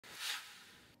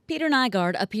Peter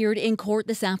Nygard appeared in court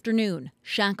this afternoon,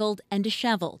 shackled and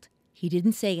disheveled. He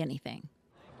didn't say anything.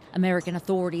 American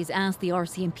authorities asked the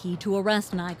RCMP to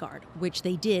arrest Nygard, which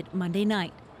they did Monday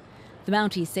night. The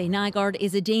Mounties say Nygard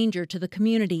is a danger to the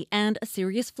community and a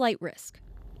serious flight risk.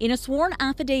 In a sworn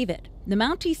affidavit, the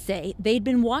Mounties say they'd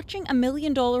been watching a $1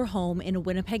 million home in a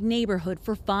Winnipeg neighborhood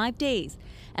for 5 days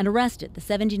and arrested the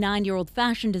 79-year-old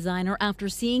fashion designer after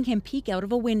seeing him peek out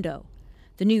of a window.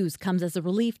 The news comes as a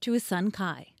relief to his son,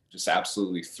 Kai. Just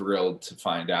absolutely thrilled to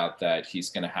find out that he's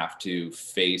going to have to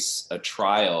face a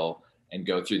trial and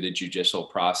go through the judicial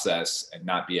process and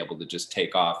not be able to just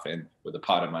take off and with a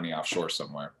pot of money offshore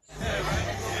somewhere.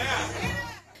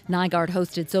 Nygard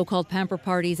hosted so-called pamper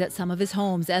parties at some of his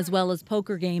homes, as well as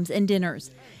poker games and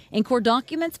dinners. In court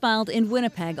documents filed in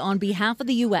Winnipeg on behalf of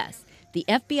the U.S., the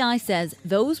FBI says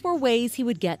those were ways he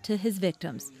would get to his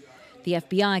victims. The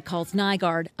FBI calls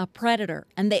Nygard a predator,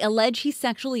 and they allege he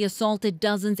sexually assaulted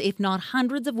dozens, if not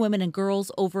hundreds, of women and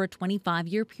girls over a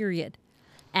 25-year period,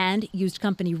 and used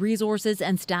company resources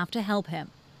and staff to help him.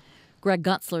 Greg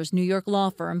Gutzler's New York law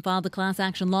firm filed a class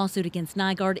action lawsuit against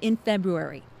Nygard in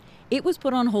February. It was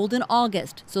put on hold in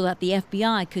August so that the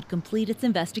FBI could complete its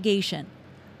investigation.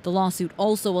 The lawsuit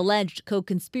also alleged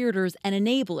co-conspirators and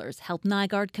enablers helped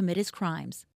Nygard commit his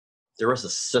crimes. There was a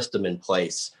system in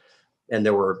place, and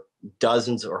there were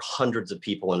dozens or hundreds of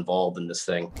people involved in this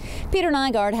thing. Peter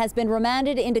Nygard has been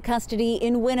remanded into custody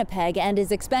in Winnipeg and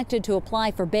is expected to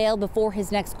apply for bail before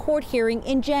his next court hearing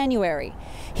in January.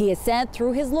 He has said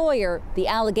through his lawyer the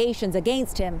allegations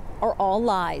against him are all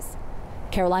lies.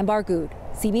 Caroline Bargood,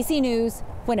 CBC News,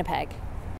 Winnipeg.